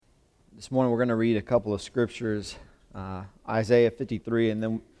This morning we're going to read a couple of scriptures, Isaiah 53 and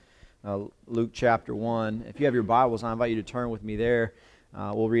then Luke chapter 1. If you have your Bibles, I invite you to turn with me there.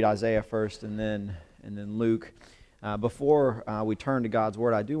 We'll read Isaiah first and then Luke. Before we turn to God's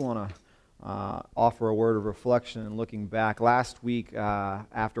Word, I do want to offer a word of reflection and looking back. Last week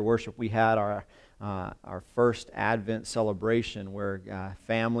after worship, we had our first Advent celebration where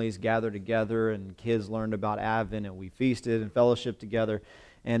families gathered together and kids learned about Advent, and we feasted and fellowshiped together.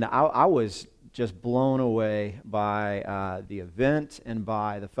 And I was just blown away by the event and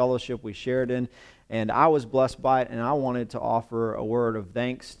by the fellowship we shared in. And I was blessed by it, and I wanted to offer a word of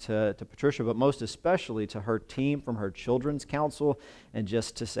thanks to Patricia, but most especially to her team from her Children's Council, and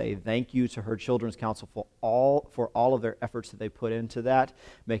just to say thank you to her Children's Council for all of their efforts that they put into that,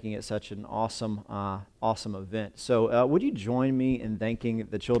 making it such an awesome event. So would you join me in thanking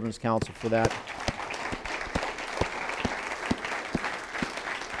the Children's Council for that?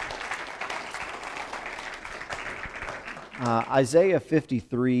 Isaiah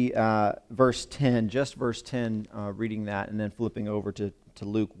 53, verse 10, just verse 10, reading that, and then flipping over to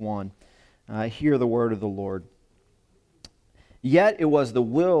Luke 1. Hear the word of the Lord. Yet it was the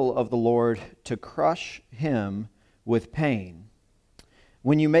will of the Lord to crush him with pain.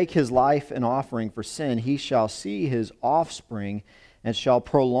 When you make his life an offering for sin, he shall see his offspring and shall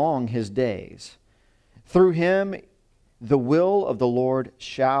prolong his days. Through him the will of the Lord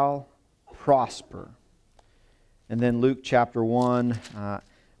shall prosper. And then Luke chapter 1,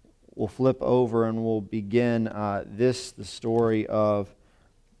 we'll flip over and we'll begin the story of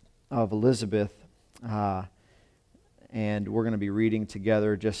Elizabeth. And we're going to be reading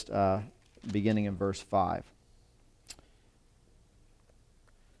together just beginning in verse 5.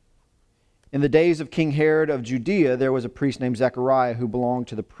 In the days of King Herod of Judea, there was a priest named Zechariah who belonged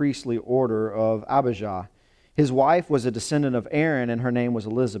to the priestly order of Abijah. His wife was a descendant of Aaron, and her name was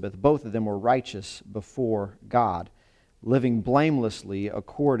Elizabeth. Both of them were righteous before God, living blamelessly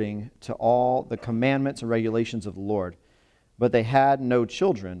according to all the commandments and regulations of the Lord. But they had no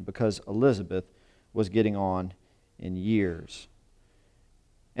children because Elizabeth was getting on in years.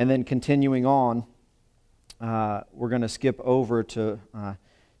 And then continuing on, we're going to skip over to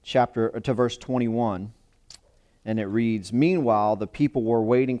verse 21, and it reads, "Meanwhile, the people were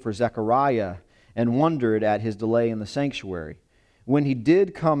waiting for Zechariah and wondered at his delay in the sanctuary. When he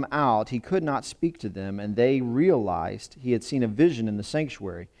did come out, he could not speak to them, and they realized he had seen a vision in the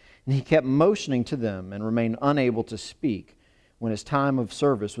sanctuary. And he kept motioning to them and remained unable to speak. When his time of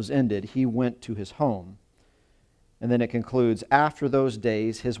service was ended, he went to his home." And then it concludes, "After those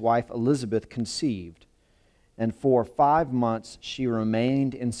days, his wife Elizabeth conceived, and for 5 months she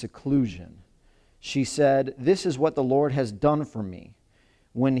remained in seclusion. She said, 'This is what the Lord has done for me,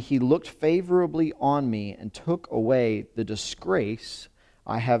 when he looked favorably on me and took away the disgrace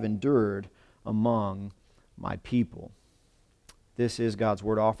I have endured among my people.'" This is God's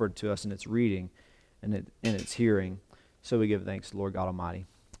word offered to us in its reading and in its hearing. So we give thanks to Lord God Almighty.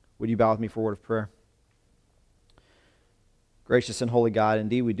 Would you bow with me for a word of prayer? Gracious and holy God,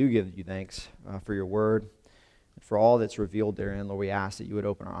 indeed we do give you thanks for your word and for all that's revealed therein. Lord, we ask that you would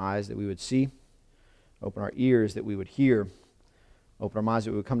open our eyes that we would see, open our ears that we would hear, open our minds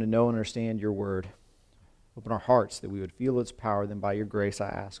that we would come to know and understand your word. Open our hearts that we would feel its power. Then by your grace I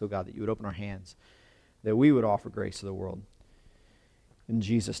ask, oh God, that you would open our hands, that we would offer grace to the world. In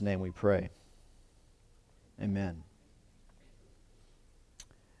Jesus' name we pray. Amen.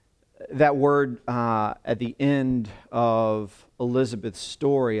 That word at the end of Elizabeth's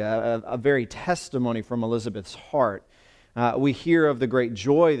story, a very testimony from Elizabeth's heart. We hear of the great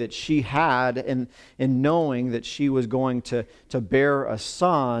joy that she had in knowing that she was going to bear a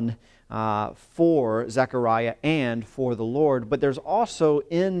son for Zechariah and for the Lord. But there's also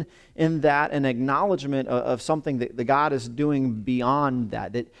in that an acknowledgement of something that God is doing beyond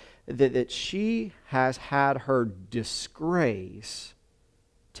that she has had her disgrace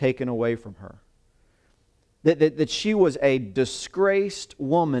taken away from her. That she was a disgraced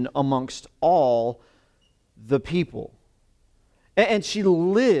woman amongst all the people. And she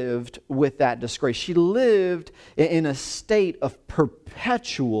lived with that disgrace. She lived in a state of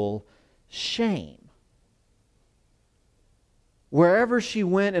perpetual shame. Wherever she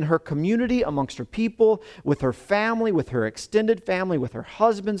went in her community, amongst her people, with her family, with her extended family, with her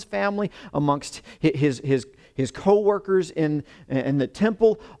husband's family, amongst his co-workers in the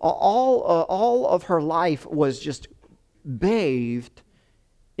temple, all of her life was just bathed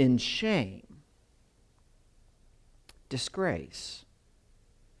in shame. Disgrace.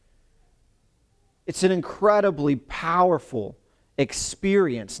 It's an incredibly powerful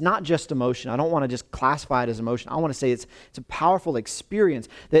experience, not just emotion. I don't want to just classify it as emotion. I want to say it's a powerful experience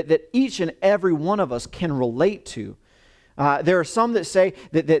that each and every one of us can relate to. There are some that say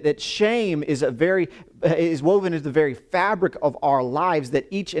that shame is woven into the very fabric of our lives, that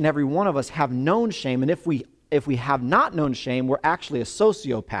each and every one of us have known shame, and if we have not known shame, we're actually a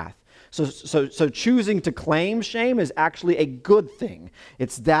sociopath. So choosing to claim shame is actually a good thing.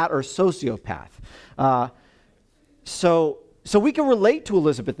 It's that or sociopath. So we can relate to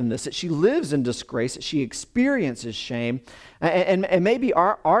Elizabeth in this, that she lives in disgrace, that she experiences shame, and maybe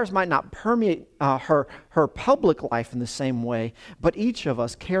ours might not permeate her public life in the same way, but each of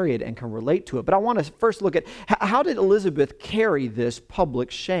us carry it and can relate to it. But I want to first look at how did Elizabeth carry this public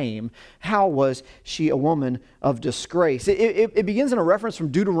shame? How was she a woman of disgrace? It begins in a reference from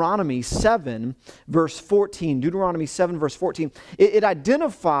Deuteronomy 7, verse 14. Deuteronomy 7, verse 14. It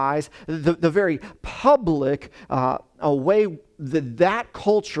identifies the very public a way that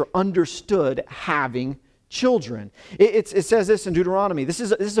culture understood having children. It says this in Deuteronomy. This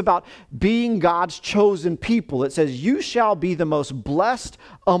is about being God's chosen people. It says, "You shall be the most blessed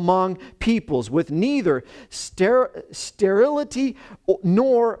among peoples, with neither sterility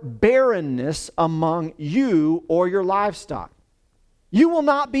nor barrenness among you or your livestock." You will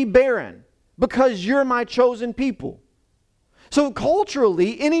not be barren because you're my chosen people. So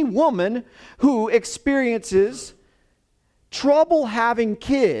culturally, any woman who experiences trouble having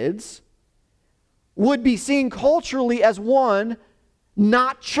kids would be seen culturally as one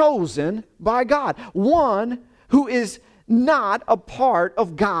not chosen by God, one who is not a part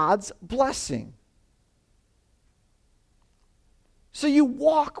of God's blessing. So you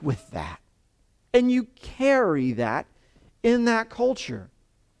walk with that, and you carry that in that culture.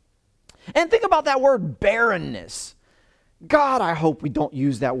 And think about that word barrenness. God, I hope we don't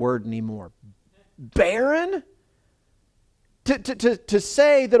use that word anymore. Barren? To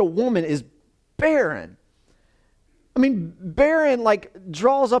say that a woman is barren. I mean, barren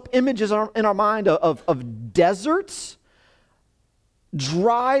draws up images in our mind of deserts,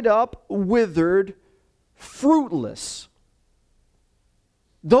 dried up, withered, fruitless.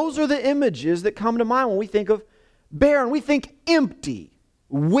 Those are the images that come to mind when we think of barren. We think empty,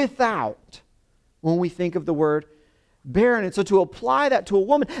 without, when we think of the word barren. And so to apply that to a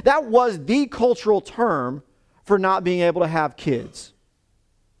woman, that was the cultural term for not being able to have kids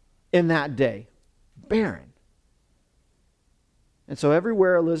in that day. Barren. And so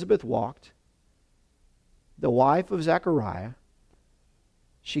everywhere Elizabeth walked, the wife of Zechariah,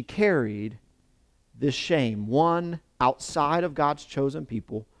 she carried this shame. One outside of God's chosen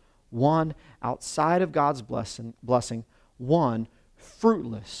people, one outside of God's blessing, one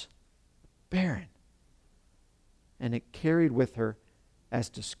fruitless, barren. And it carried with her as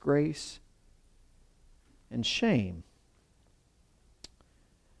disgrace and shame.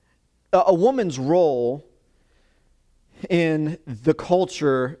 A woman's role in the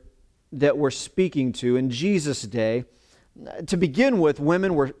culture that we're speaking to in Jesus' day, to begin with,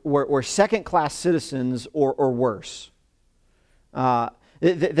 women were second-class citizens or worse.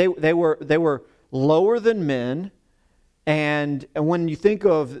 They were lower than men, and when you think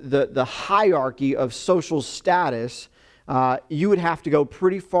of the hierarchy of social status, you would have to go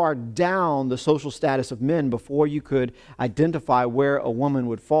pretty far down the social status of men before you could identify where a woman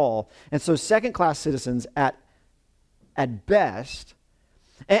would fall. And so second-class citizens at best.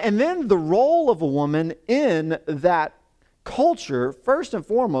 And then the role of a woman in that culture, first and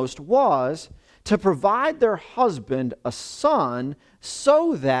foremost, was to provide their husband a son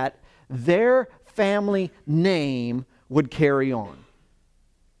so that their family name would carry on.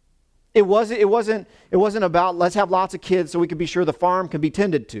 It wasn't about let's have lots of kids so we could be sure the farm can be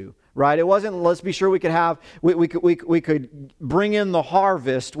tended to, right? It wasn't let's be sure we could bring in the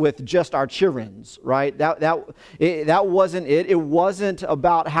harvest with just our childrens, right? That wasn't it. It wasn't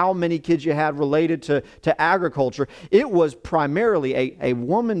about how many kids you had related to agriculture. It was primarily a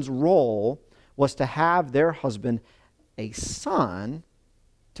woman's role was to have their husband a son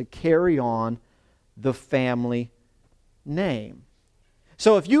to carry on the family name.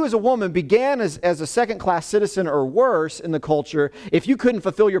 So if you as a woman began as a second-class citizen or worse in the culture, if you couldn't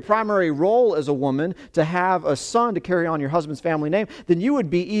fulfill your primary role as a woman to have a son to carry on your husband's family name, then you would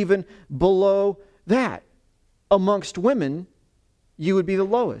be even below that. Amongst women, you would be the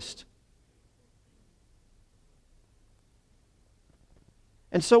lowest.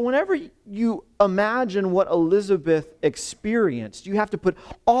 And so whenever you imagine what Elizabeth experienced, you have to put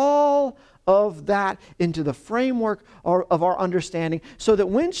all of that into the framework of our understanding, so that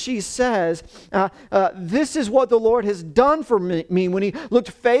when she says, this is what the Lord has done for me when he looked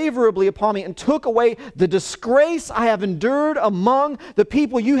favorably upon me and took away the disgrace I have endured among the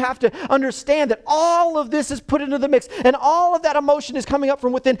people, you have to understand that all of this is put into the mix, and all of that emotion is coming up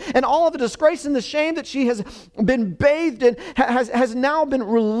from within, and all of the disgrace and the shame that she has been bathed in has now been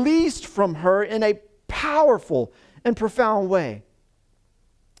released from her in a powerful and profound way.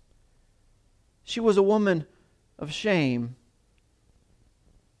 She was a woman of shame,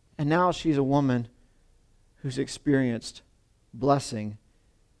 and now she's a woman who's experienced blessing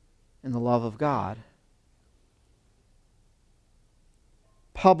and the love of God.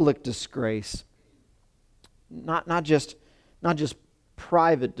 Public disgrace, not just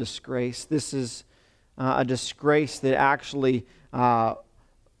private disgrace. This is a disgrace that actually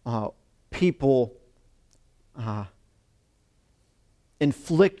people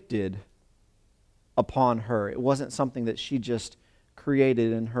inflicted upon her. It wasn't something that she just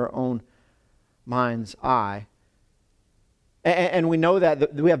created in her own mind's eye. And we know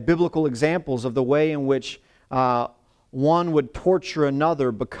that we have biblical examples of the way in which one would torture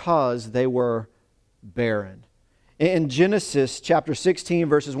another because they were barren. In Genesis chapter 16,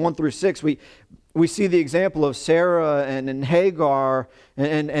 verses 1 through 6, we see the example of Sarah and Hagar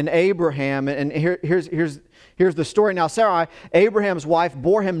and Abraham. And here's the story. Now, Sarai, Abraham's wife,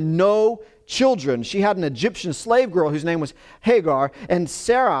 bore him no children. She had an Egyptian slave girl whose name was Hagar. And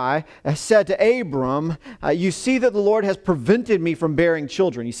Sarai said to Abram, you see that the Lord has prevented me from bearing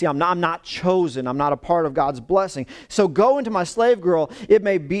children. You see, I'm not chosen. I'm not a part of God's blessing. So go into my slave girl. It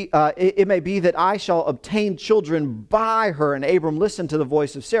may be that I shall obtain children by her. And Abram listened to the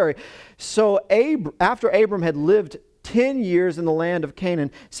voice of Sarai. So after Abram had lived 10 years in the land of Canaan,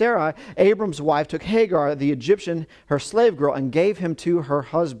 Sarai, Abram's wife, took Hagar, the Egyptian, her slave girl, and gave him to her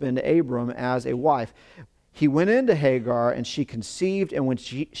husband Abram as a wife. He went into Hagar, and she conceived, and when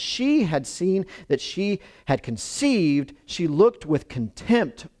she had seen that she had conceived, she looked with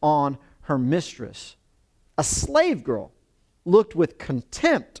contempt on her mistress. A slave girl looked with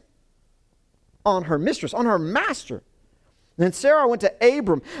contempt on her mistress, on her master. Then Sarah went to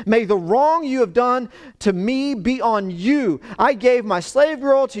Abram, may the wrong you have done to me be on you. I gave my slave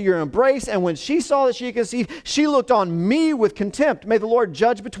girl to your embrace, and when she saw that she conceived, she looked on me with contempt. May the Lord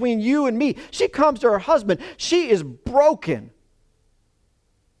judge between you and me. She comes to her husband. She is broken.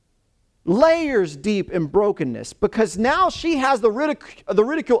 Layers deep in brokenness, because now she has the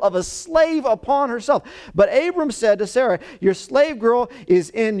ridicule of a slave upon herself. But Abram said to Sarah, your slave girl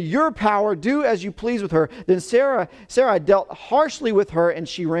is in your power. Do as you please with her. Then Sarah dealt harshly with her, and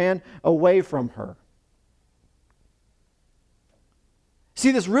she ran away from her.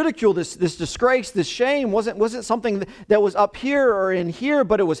 See, this ridicule, this disgrace, this shame wasn't something that was up here or in here,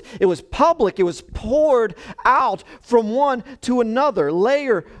 but it was public. It was poured out from one to another,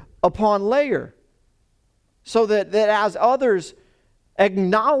 layer upon layer, so that as others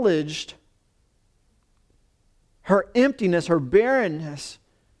acknowledged her emptiness, her barrenness,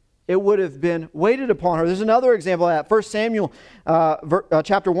 it would have been weighted upon her. There's another example of that. 1 Samuel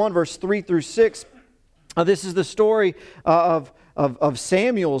chapter 1, verse 3 through 6. This is the story of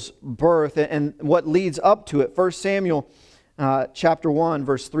Samuel's birth and what leads up to it. 1 Samuel chapter 1,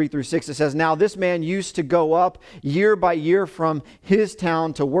 verse 3 through 6, it says, now this man used to go up year by year from his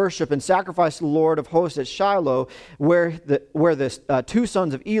town to worship and sacrifice to the Lord of hosts at Shiloh, where the two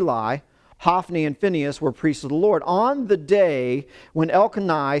sons of Eli, Hophni and Phinehas, were priests of the Lord. On the day when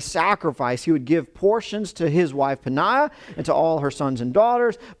Elkanah sacrificed, he would give portions to his wife Peninnah and to all her sons and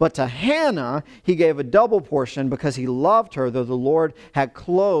daughters. But to Hannah he gave a double portion, because he loved her, though the Lord had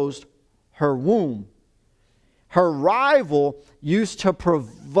closed her womb. Her rival used to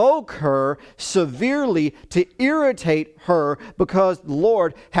provoke her severely to irritate her because the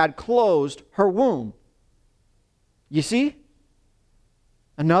Lord had closed her womb. You see?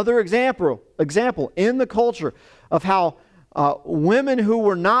 Another example in the culture of how women who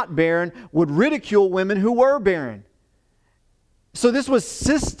were not barren would ridicule women who were barren. So this was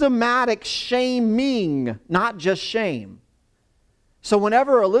systematic shaming, not just shame. So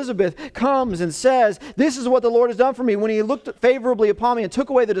whenever Elizabeth comes and says, this is what the Lord has done for me, when he looked favorably upon me and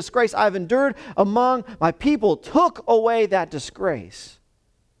took away the disgrace I've endured among my people, took away that disgrace.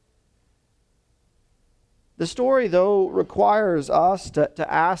 The story, though, requires us to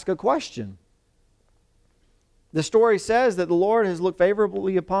ask a question. The story says that the Lord has looked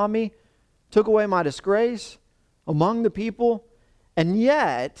favorably upon me, took away my disgrace among the people, and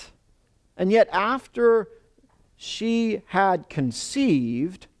yet after she had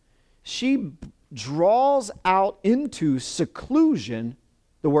conceived, she draws out into seclusion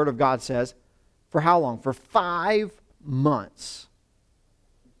the Word of God says. For how long? For 5 months.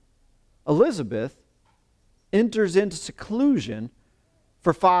 Elizabeth enters into seclusion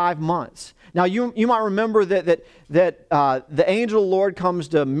for 5 months. Now, you might remember that the angel of the Lord comes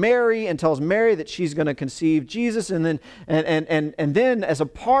to Mary and tells Mary that she's going to conceive Jesus, and then as a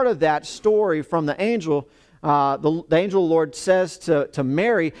part of that story from the angel, the angel of the Lord says to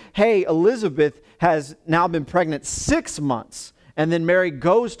Mary, hey, Elizabeth has now been pregnant 6 months. And then Mary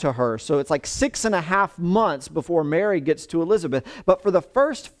goes to her. So it's like 6.5 months before Mary gets to Elizabeth. But for the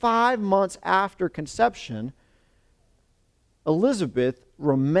first 5 months after conception, Elizabeth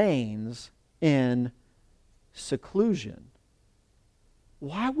remains in seclusion.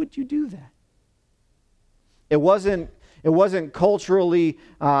 Why would you do that? It wasn't culturally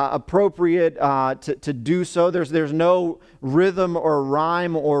appropriate to do so. There's no rhythm or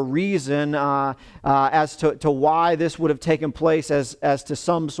rhyme or reason as to why this would have taken place as to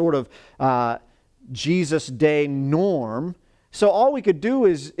some sort of Jesus Day norm. So all we could do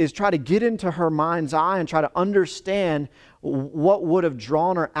is try to get into her mind's eye and try to understand what would have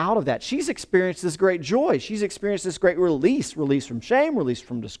drawn her out of that. She's experienced this great joy. She's experienced this great release from shame, release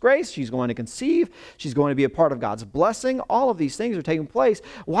from disgrace. She's going to conceive. She's going to be a part of God's blessing. All of these things are taking place.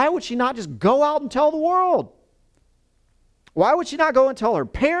 Why would she not just go out and tell the world? Why would she not go and tell her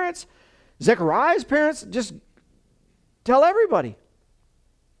parents, Zechariah's parents, just tell everybody?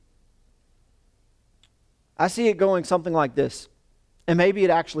 I see it going something like this. And maybe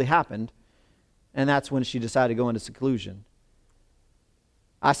it actually happened, and that's when she decided to go into seclusion.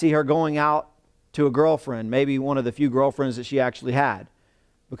 I see her going out to a girlfriend, maybe one of the few girlfriends that she actually had,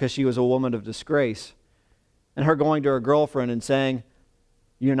 because she was a woman of disgrace. And her going to her girlfriend and saying,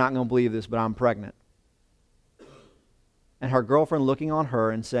 you're not going to believe this, but I'm pregnant. And her girlfriend looking on her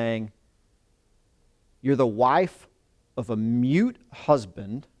and saying, you're the wife of a mute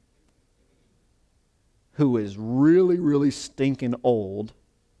husband who is really, really stinking old.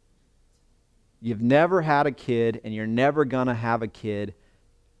 You've never had a kid, and you're never going to have a kid.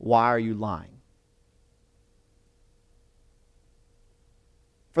 Why are you lying?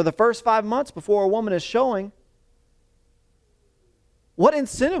 For the first 5 months before a woman is showing, what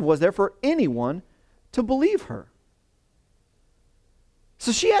incentive was there for anyone to believe her?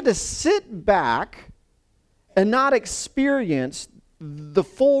 So she had to sit back and not experience the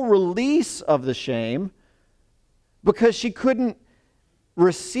full release of the shame because she couldn't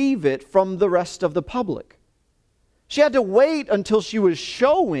receive it from the rest of the public. She had to wait until she was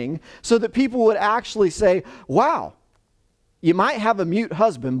showing so that people would actually say, wow, you might have a mute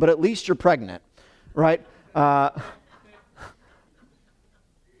husband, but at least you're pregnant, right? I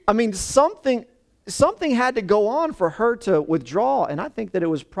mean, something had to go on for her to withdraw, and I think that it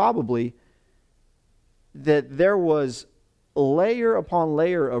was probably that there was layer upon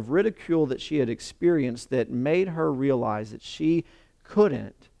layer of ridicule that she had experienced that made her realize that she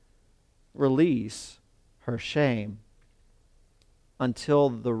couldn't release her shame until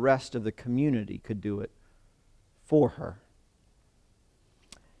the rest of the community could do it for her.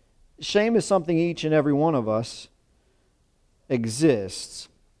 Shame is something each and every one of us exists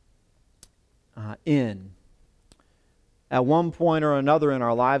in. At one point or another in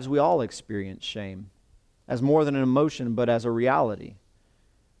our lives, we all experience shame as more than an emotion, but as a reality.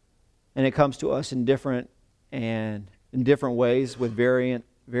 And it comes to us in different ways with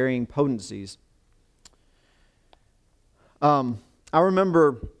varying potencies. I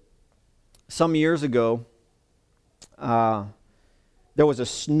remember some years ago, there was a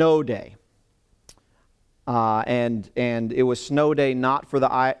snow day, and it was snow day not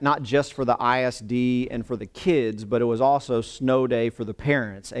just for the ISD and for the kids, but it was also snow day for the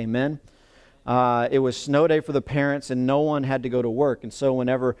parents. Amen. It was snow day for the parents, and no one had to go to work. And so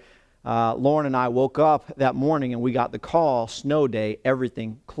whenever Lauren and I woke up that morning and we got the call, snow day,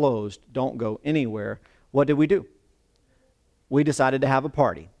 everything closed, don't go anywhere, what did we do? We decided to have a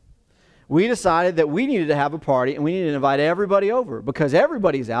party. We decided that we needed to have a party and we needed to invite everybody over because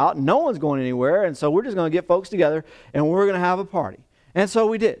everybody's out, no one's going anywhere, and so we're just going to get folks together and we're going to have a party. And so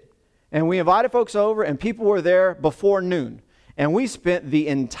we did. And we invited folks over, and people were there before noon. And we spent the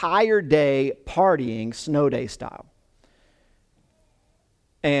entire day partying snow day style.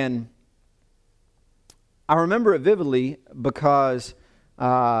 And I remember it vividly because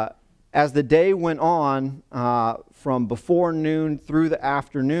as the day went on, from before noon through the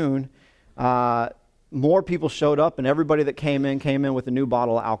afternoon, more people showed up, and everybody that came in with a new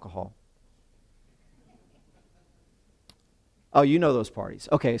bottle of alcohol. Oh, you know those parties.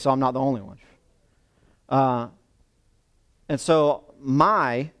 Okay, so I'm not the only one. And so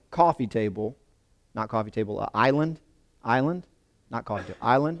my island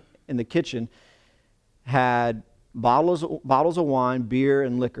island in the kitchen had bottles of wine, beer,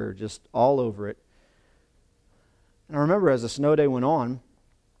 and liquor just all over it. And I remember as the snow day went on,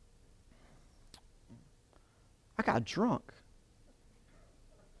 I got drunk.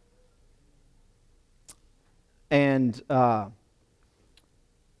 And I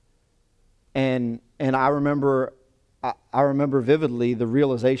remember vividly the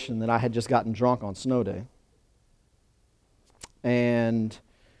realization that I had just gotten drunk on snow day. And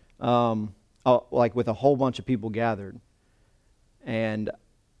like with a whole bunch of people gathered. And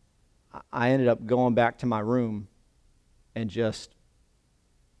I ended up going back to my room and just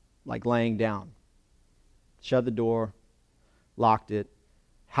like laying down. Shut the door, locked it,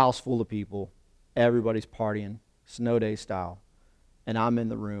 house full of people, everybody's partying, snow day style. And I'm in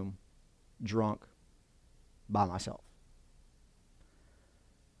the room, drunk, by myself.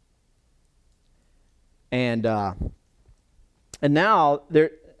 And now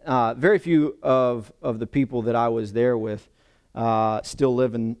there very few of the people that I was there with still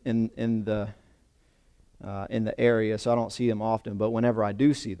live in the area, so I don't see them often. But whenever I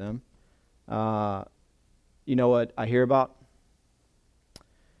do see them, you know what I hear about?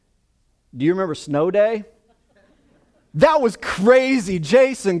 Do you remember snow day? That was crazy.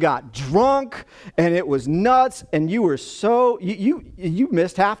 Jason got drunk, and it was nuts, and you were so you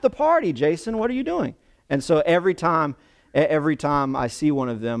missed half the party, Jason. What are you doing? And so every time I see one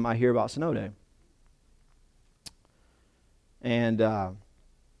of them, I hear about snow day. And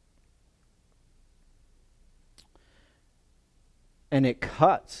it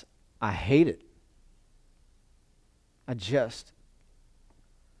cuts. I hate it. I just,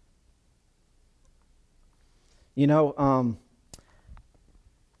 and you know,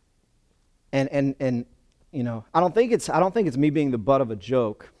 I don't think it's me being the butt of a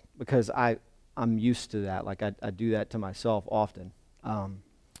joke, because I'm used to that. Like I do that to myself often.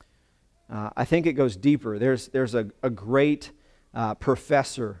 I think it goes deeper. There's a great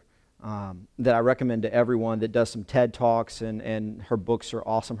professor that I recommend to everyone that does some TED Talks, and her books are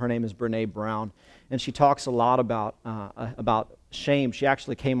awesome. Her name is Brené Brown, and she talks a lot about shame. She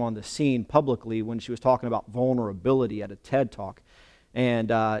actually came on the scene publicly when she was talking about vulnerability at a TED Talk,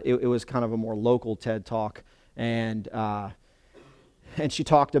 and it was kind of a more local TED Talk, and she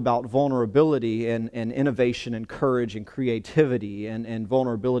talked about vulnerability and innovation and courage and creativity, and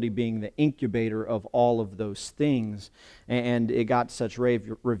vulnerability being the incubator of all of those things. And it got such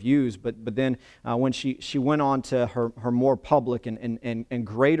rave reviews. But then when she went on to her more public and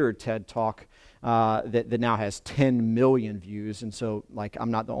greater TED Talk that now has 10 million views. And so, like,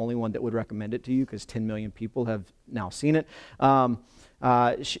 I'm not the only one that would recommend it to you, because 10 million people have now seen it.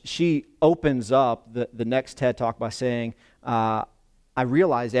 She opens up the next TED Talk by saying, I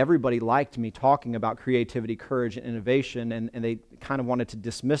realized everybody liked me talking about creativity, courage, and innovation, and they kind of wanted to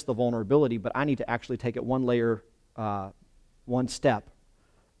dismiss the vulnerability, but I need to actually take it one step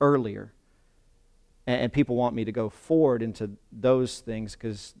earlier. And people want me to go forward into those things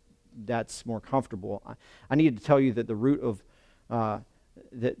because that's more comfortable. I need to tell you that the root of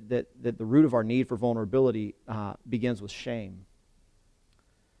the root of our need for vulnerability begins with shame.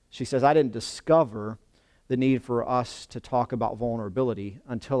 She says, I didn't discover the need for us to talk about vulnerability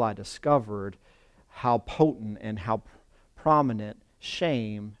until I discovered how potent and how prominent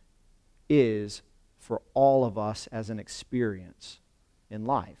shame is for all of us as an experience in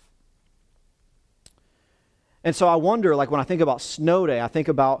life. And so I wonder, like when I think about snow day, I think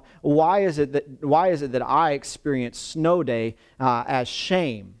about why is it that I experience snow day as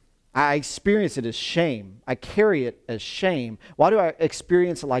shame? I experience it as shame. I carry it as shame. Why do I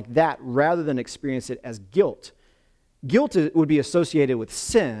experience it like that rather than experience it as guilt? Guilt would be associated with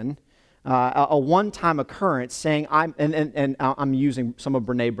sin, a one-time occurrence, saying I'm using some of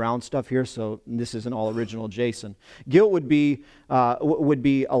Brené Brown's stuff here, so this isn't all original Jason. Guilt would be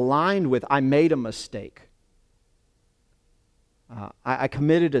aligned with I made a mistake. I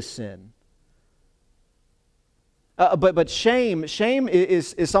committed a sin. But shame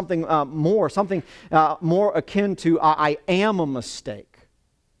is something more akin to I am a mistake.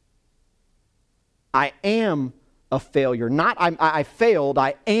 I am a failure. Not I failed,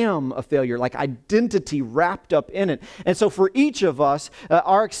 I am a failure, like identity wrapped up in it. And so for each of us,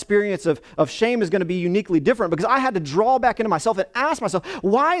 our experience of shame is going to be uniquely different, because I had to draw back into myself and ask myself,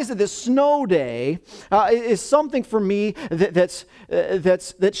 why is it this snow day is something for me that's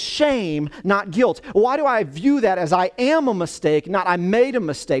shame, not guilt? Why do I view that as I am a mistake, not I made a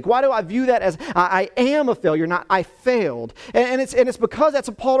mistake? Why do I view that as I am a failure, not I failed? And it's because that's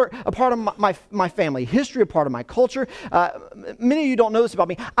a part of my family history, a part of my culture. Many of you don't know this about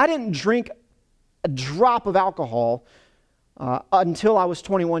me. I didn't drink a drop of alcohol until I was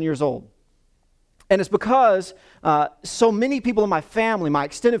 21 years old. And it's because so many people in my family, my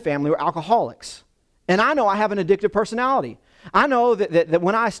extended family, were alcoholics. And I know I have an addictive personality. I know that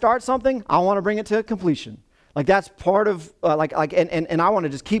when I start something, I want to bring it to completion. Like that's part of and I want to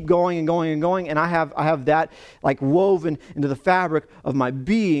just keep going and going and going. And I have that like woven into the fabric of my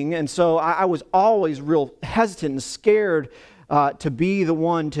being. And so I was always real hesitant and scared to be the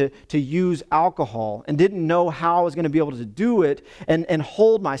one to use alcohol, and didn't know how I was going to be able to do it and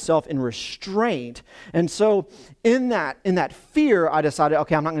hold myself in restraint. And so in that fear, I decided,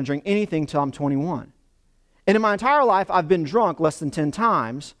 okay, I'm not going to drink anything till I'm 21. And in my entire life, I've been drunk less than 10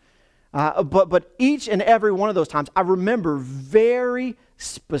 times. But each and every one of those times, I remember very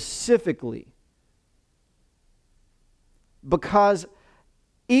specifically, because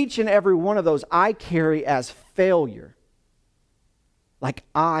each and every one of those I carry as failure. Like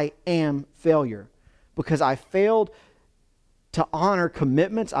I am failure, because I failed to honor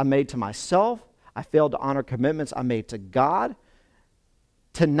commitments I made to myself. I failed to honor commitments I made to God,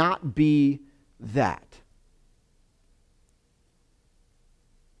 to not be that.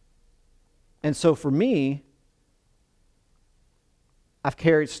 And so for me, I've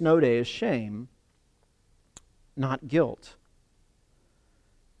carried Snow Day as shame, not guilt.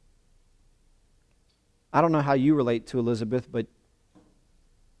 I don't know how you relate to Elizabeth, but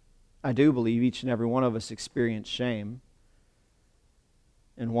I do believe each and every one of us experience shame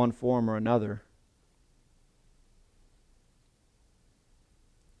in one form or another.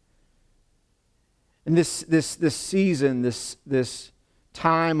 And this season, this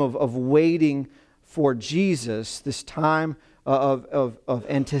time of waiting for Jesus, this time of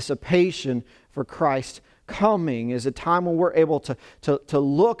anticipation for Christ coming, is a time when we're able to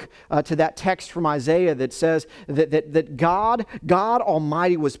look to that text from Isaiah that says that God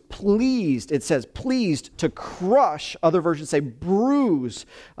Almighty was pleased. It says pleased to crush. Other versions say bruise.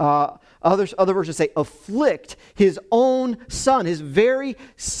 Other versions say afflict His own Son, His very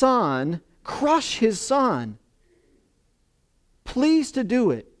Son, crush His Son. Pleased to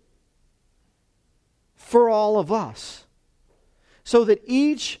do it for all of us, so that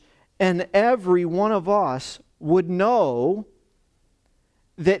each and every one of us would know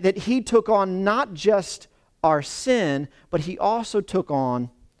that He took on not just our sin, but He also took on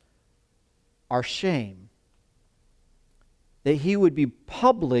our shame. That He would be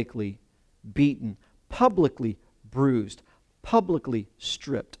publicly beaten, publicly bruised, publicly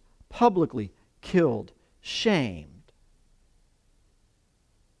stripped, publicly killed, shamed.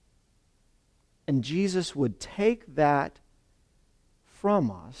 And Jesus would take that from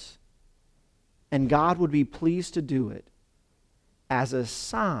us, and God would be pleased to do it as a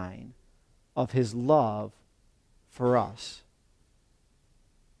sign of His love for us.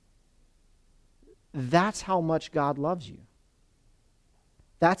 That's how much God loves you.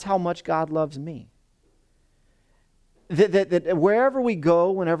 That's how much God loves me. That wherever we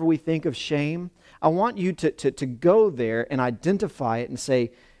go, whenever we think of shame, I want you to go there and identify it and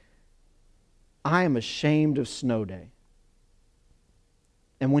say, I am ashamed of Snow Day.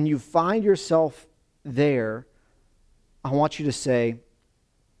 And when you find yourself there, I want you to say,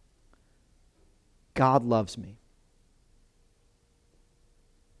 God loves me.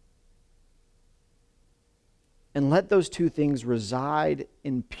 And let those two things reside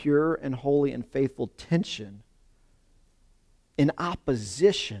in pure and holy and faithful tension, in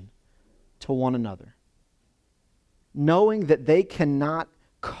opposition to one another, knowing that they cannot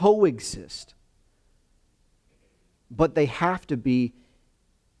coexist, but they have to be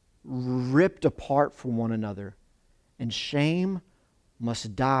ripped apart from one another. And shame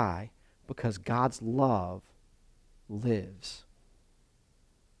must die because God's love lives.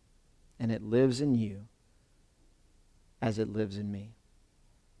 And it lives in you as it lives in me.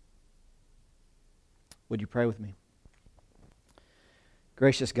 Would you pray with me?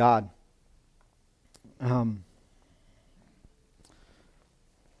 Gracious God,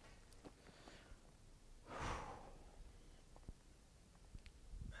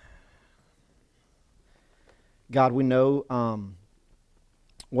 God, we know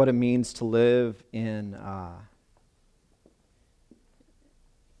what it means to live in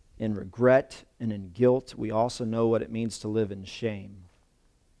regret and in guilt. We also know what it means to live in shame.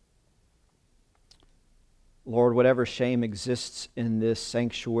 Lord, whatever shame exists in this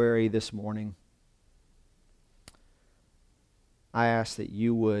sanctuary this morning, I ask that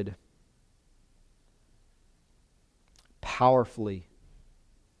you would powerfully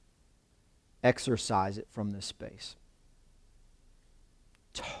exorcise it from this space.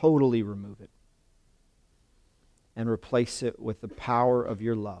 Totally remove it. And replace it with the power of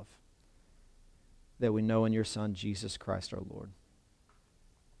your love. that we know in your Son, Jesus Christ our Lord.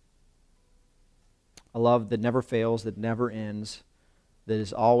 A love that never fails, that never ends, that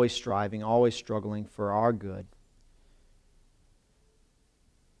is always striving, always struggling for our good.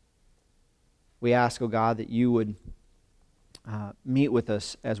 We ask, O God, that you would meet with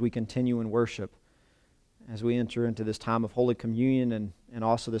us as we continue in worship, as we enter into this time of Holy Communion and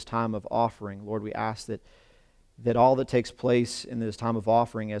also this time of offering. Lord, we ask that all that takes place in this time of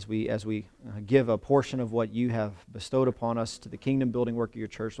offering as we give a portion of what you have bestowed upon us to the kingdom-building work of your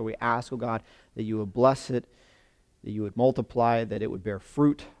church, Lord, we ask, O God, that you would bless it, that you would multiply it, that it would bear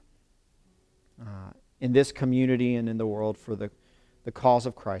fruit in this community and in the world for the cause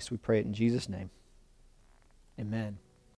of Christ. We pray it in Jesus' name. Amen.